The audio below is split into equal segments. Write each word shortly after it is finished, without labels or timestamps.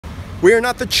We are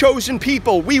not the chosen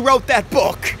people. We wrote that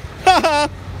book. Haha.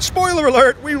 Spoiler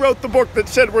alert, we wrote the book that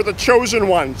said we're the chosen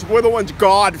ones. We're the ones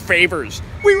God favors.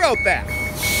 We wrote that.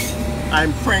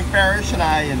 I'm Frank Barish and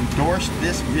I endorsed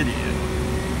this video.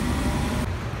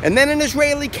 And then an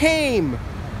Israeli came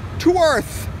to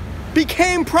Earth,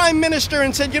 became prime minister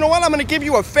and said, you know what, I'm going to give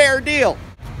you a fair deal.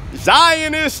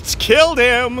 Zionists killed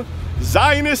him.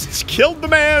 Zionists killed the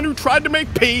man who tried to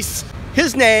make peace.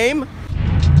 His name...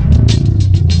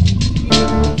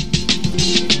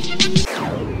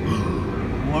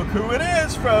 Look who it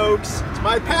is, folks. It's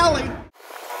my pally.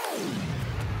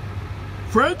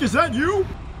 Frank, is that you?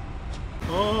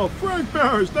 Oh, Frank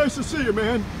Barish, nice to see you,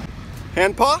 man.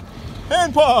 Handpaw?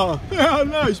 Handpaw! Yeah,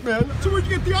 nice, man. So where'd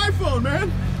you get the iPhone,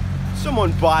 man?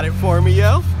 Someone bought it for me,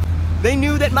 yo. They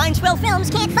knew that Mindswell Films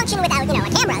can't function without, a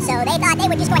camera, so they thought they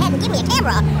would just go ahead and give me a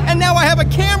camera. And now I have a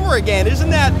camera again. Isn't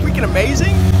that freaking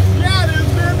amazing? Yeah, it is,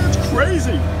 man. That's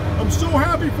crazy. I'm so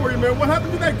happy for you, man. What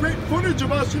happened to that great footage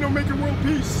of us, making world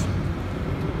peace?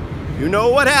 You know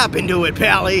what happened to it,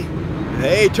 pally.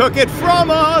 They took it from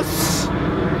us.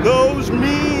 Those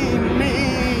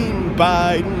mean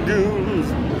Biden goons.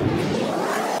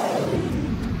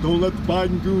 Don't let the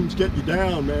Biden goons get you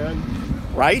down, man.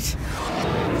 Right?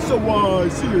 So, I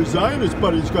see your Zionist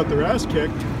buddies got their ass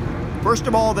kicked. First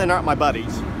of all, they're not my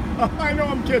buddies. I know,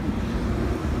 I'm kidding.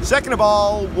 Second of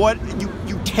all, what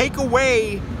you take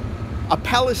away a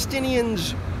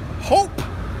Palestinian's hope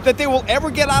that they will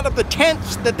ever get out of the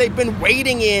tents that they've been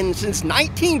waiting in since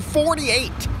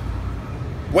 1948.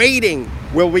 Waiting.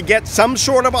 Will we get some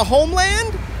sort of a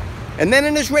homeland? And then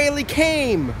an Israeli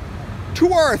came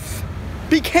to Earth,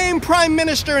 became prime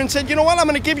minister and said, you know what, I'm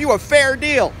going to give you a fair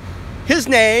deal. His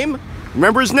name,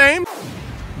 remember his name?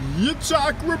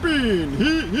 Yitzhak Rabin.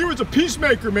 He was a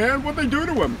peacemaker, man. What'd they do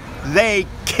to him? They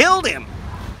killed him.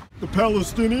 The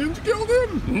Palestinians killed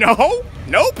him? No,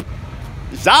 nope.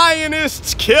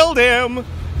 Zionists killed him.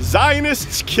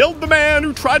 Zionists killed the man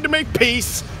who tried to make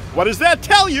peace. What does that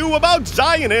tell you about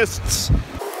Zionists?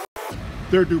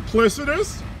 They're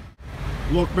duplicitous.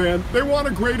 Look, man, they want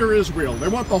a greater Israel. They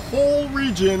want the whole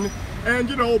region, and,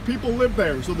 people live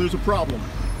there, so there's a problem.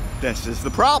 This is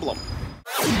the problem.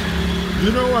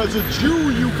 As a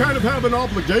Jew, you kind of have an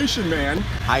obligation, man.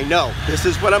 I know. This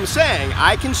is what I'm saying.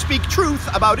 I can speak truth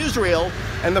about Israel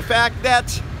and the fact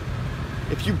that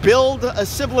if you build a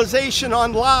civilization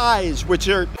on lies, which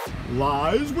are...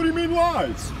 Lies? What do you mean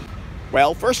lies?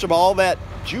 Well, first of all, that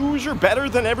Jews are better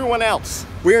than everyone else.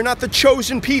 We are not the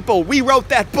chosen people. We wrote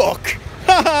that book.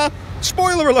 Haha.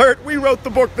 Spoiler alert, we wrote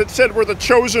the book that said we're the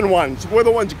chosen ones. We're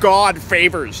the ones God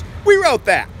favors. We wrote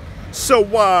that.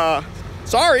 So,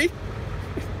 sorry.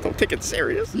 Don't take it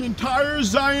serious. The entire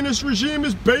Zionist regime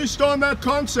is based on that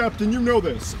concept, and you know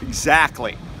this.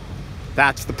 Exactly.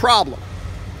 That's the problem.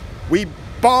 We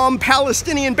bomb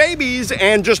Palestinian babies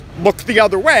and just look the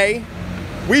other way.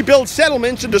 We build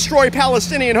settlements and destroy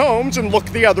Palestinian homes and look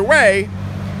the other way.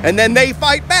 And then they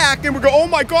fight back and we go, oh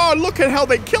my God, look at how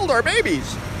they killed our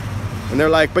babies. And they're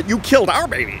like, but you killed our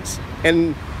babies.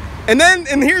 And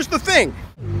here's the thing.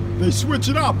 They switch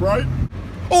it up, right?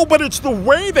 Oh, but it's the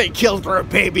way they killed our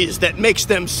babies that makes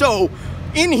them so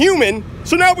inhuman.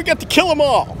 So now we get to kill them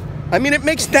all. I mean,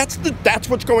 that's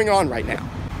what's going on right now.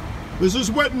 This is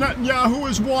what Netanyahu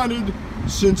has wanted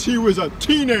since he was a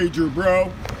teenager, bro.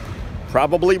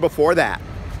 Probably before that.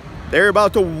 They're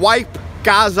about to wipe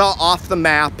Gaza off the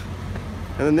map,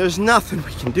 and then there's nothing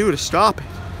we can do to stop it.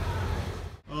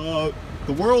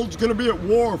 The world's gonna be at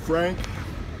war, Frank.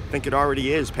 I think it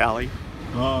already is, pally.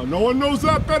 No one knows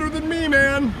that better than me,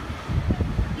 man.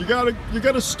 You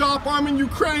gotta stop arming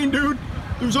Ukraine, dude.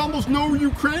 There's almost no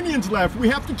Ukrainians left. We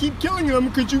have to keep killing them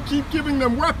because you keep giving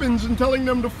them weapons and telling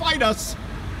them to fight us.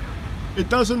 It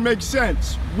doesn't make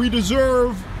sense. We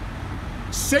deserve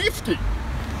safety.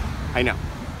 I know.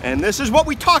 And this is what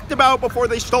we talked about before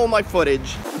they stole my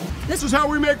footage. This is how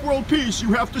we make world peace.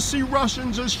 You have to see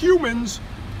Russians as humans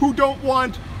who don't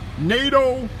want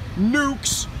NATO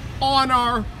nukes on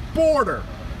our border.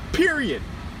 Period.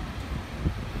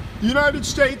 The United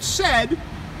States said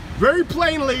very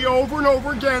plainly over and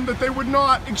over again that they would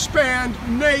not expand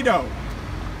NATO.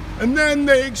 And then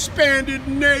they expanded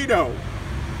NATO.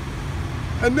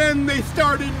 And then they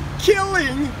started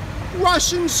killing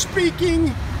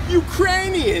Russian-speaking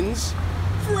Ukrainians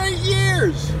for 8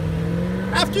 years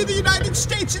after the United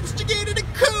States instigated a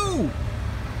coup.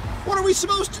 What are we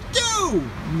supposed to do?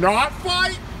 Not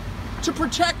fight to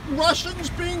protect Russians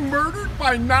being murdered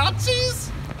by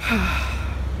Nazis?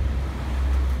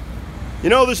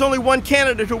 There's only one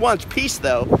candidate who wants peace,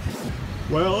 though.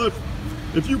 Well,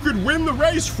 if you could win the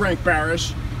race, Frank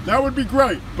Barish, That would be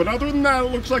great, but other than that,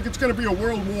 it looks like it's going to be a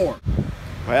world war.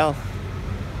 Well,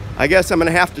 I guess I'm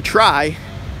gonna have to try.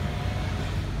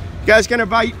 You guys gonna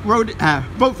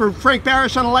vote for Frank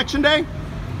Barish on election day?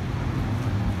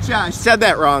 Yeah, I said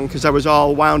that wrong because I was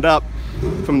all wound up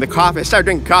from the coffee. I started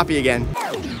drinking coffee again.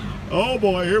 Oh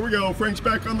boy, here we go. Frank's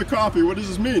back on the coffee. What does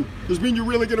this mean? Does this mean you're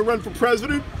really gonna run for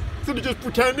president instead of just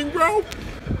pretending, bro?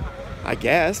 I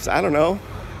guess, I don't know.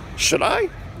 Should I?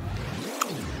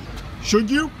 Should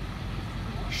you?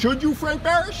 Should you, Frank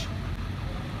Barish?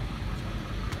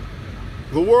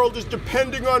 The world is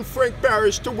depending on Frank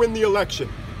Barish to win the election.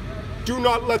 Do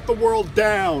not let the world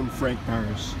down, Frank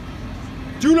Barish.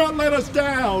 Do not let us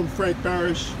down, Frank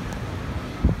Barish.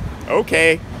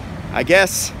 Okay, I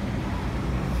guess.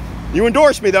 You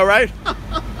endorse me though, right?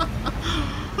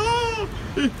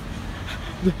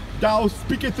 Thou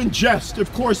speaketh in jest.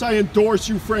 Of course I endorse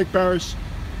you, Frank Barish.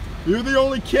 You're the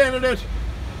only candidate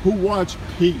who wants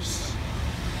peace.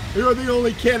 You're the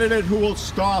only candidate who will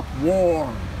stop war.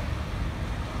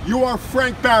 You are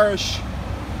Frank Barish,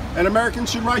 and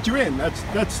Americans should write you in. That's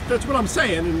what I'm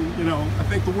saying, and you know, I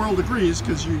think the world agrees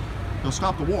because you'll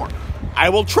stop the war. I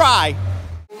will try.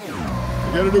 You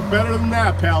gotta do better than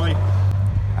that, Pally.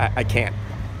 I can't.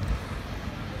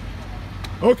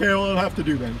 Okay, well, I'll have to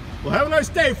do then. Well, have a nice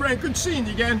day, Frank. Good seeing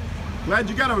you again. Glad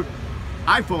you got an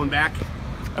iPhone back.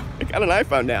 I got an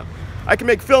iPhone now. I can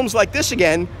make films like this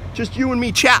again, just you and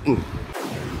me chatting.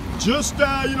 Just,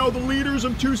 you know, the leaders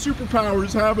of two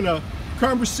superpowers having a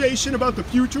conversation about the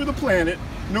future of the planet.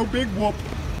 No big whoop.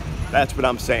 That's what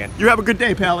I'm saying. You have a good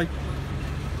day, Pally.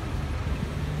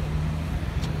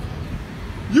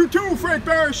 You too, Frank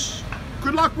Barish.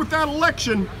 Good luck with that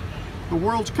election. The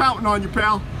world's counting on you,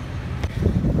 pal.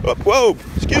 Whoa,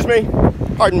 excuse me.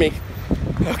 Pardon me.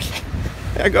 Okay,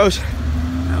 there goes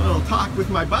a little talk with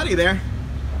my buddy there.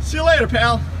 See you later,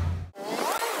 pal.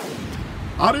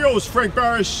 Adios, Frank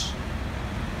Barish.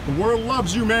 The world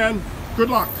loves you, man. Good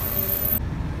luck.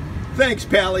 Thanks,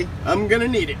 Pally. I'm gonna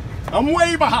need it. I'm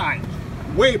way behind.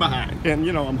 Way behind. And,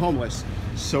 you know, I'm homeless.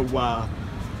 So,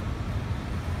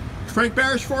 Frank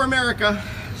Barish for America.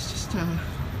 It's just,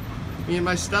 me and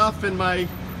my stuff and my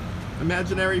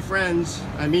imaginary friends.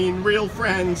 I mean, real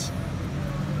friends.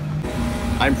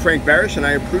 I'm Frank Barish, and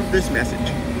I approve this message.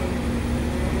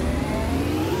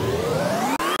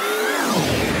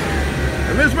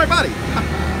 And there's my buddy.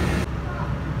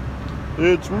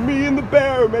 It's me and the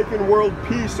bear making world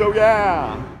peace, oh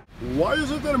yeah. Why is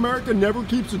it that America never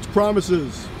keeps its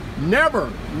promises?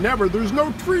 Never, never. There's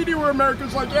no treaty where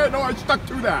America's like, yeah, no, I stuck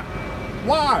to that.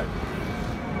 Why?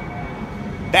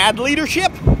 Bad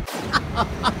leadership?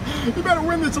 You better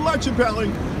win this election,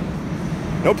 Pally.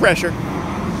 No pressure.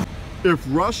 If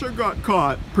Russia got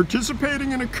caught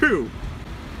participating in a coup,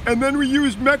 and then we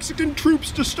used Mexican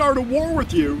troops to start a war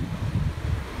with you,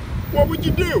 what would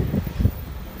you do?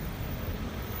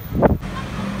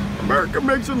 America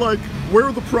makes it like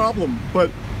we're the problem,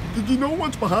 but did you know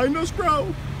what's behind us,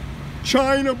 bro?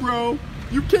 China, bro.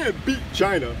 You can't beat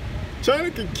China.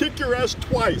 China can kick your ass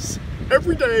twice,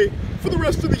 every day, for the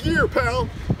rest of the year, pal.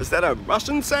 Is that a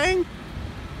Russian saying?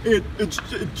 It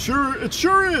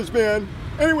sure is, man.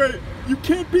 Anyway, you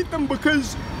can't beat them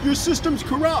because your system's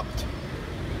corrupt.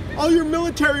 All your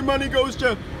military money goes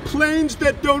to planes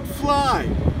that don't fly,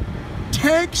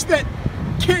 tanks that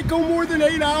can't go more than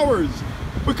 8 hours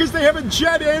because they have a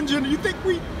jet engine. You think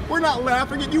we're not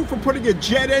laughing at you for putting a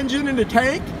jet engine in a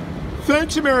tank?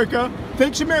 Thanks, America.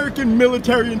 Thanks, American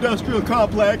military-industrial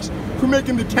complex, for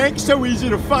making the tank so easy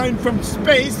to find from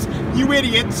space, you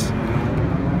idiots.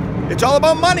 It's all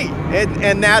about money,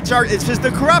 and it's just the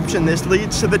corruption. This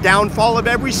leads to the downfall of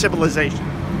every civilization.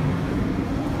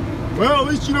 Well, at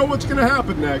least you know what's gonna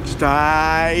happen next.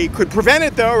 I could prevent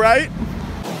it though, right?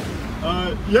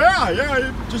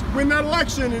 Yeah, just win that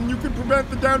election and you could prevent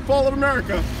the downfall of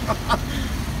America.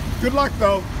 Good luck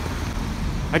though.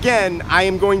 Again, I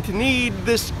am going to need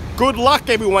this good luck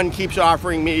everyone keeps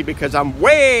offering me because I'm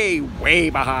way, way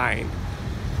behind.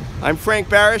 I'm Frank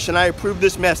Barish and I approve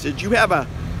this message. You have a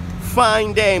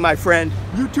fine day, my friend.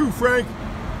 You too, Frank.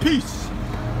 Peace.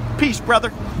 Peace,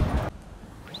 brother.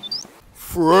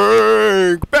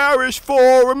 Frank Barish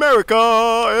for America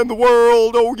and the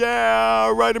world. Oh yeah,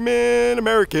 write 'em in,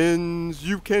 Americans.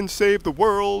 You can save the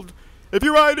world if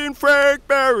you write in Frank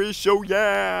Barish. Oh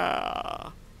yeah.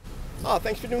 Oh,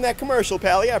 thanks for doing that commercial,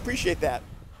 Pally. I appreciate that.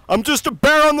 I'm just a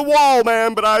bear on the wall,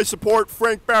 man, but I support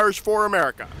Frank Barish for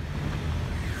America.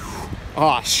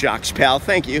 Oh, shucks, pal.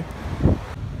 Thank you.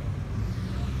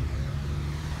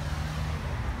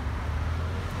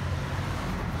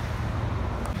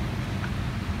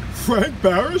 Frank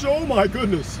Barish? Oh my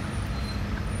goodness.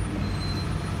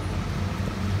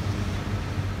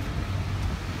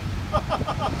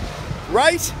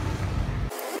 Right?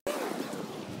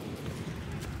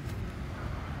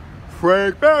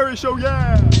 Frank Barish, oh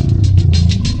yeah!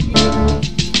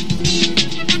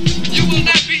 You will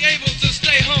not be able to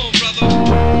stay home, brother.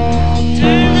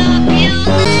 Turn up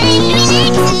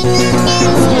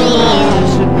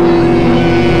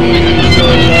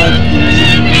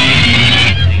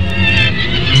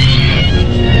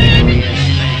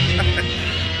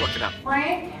Look it up.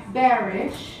 Frank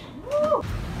Barish. Woo.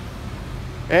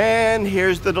 And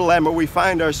here's the dilemma we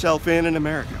find ourselves in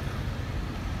America.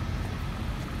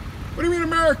 What do you mean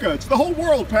America? It's the whole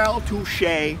world, pal.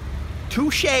 Touche.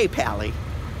 Touche, Pally.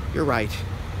 You're right.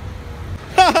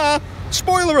 Haha!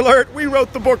 Spoiler alert, we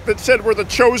wrote the book that said we're the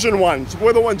chosen ones.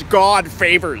 We're the ones God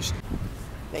favors.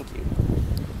 Thank you.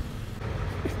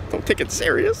 Don't take it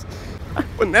serious.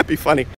 Wouldn't that be funny?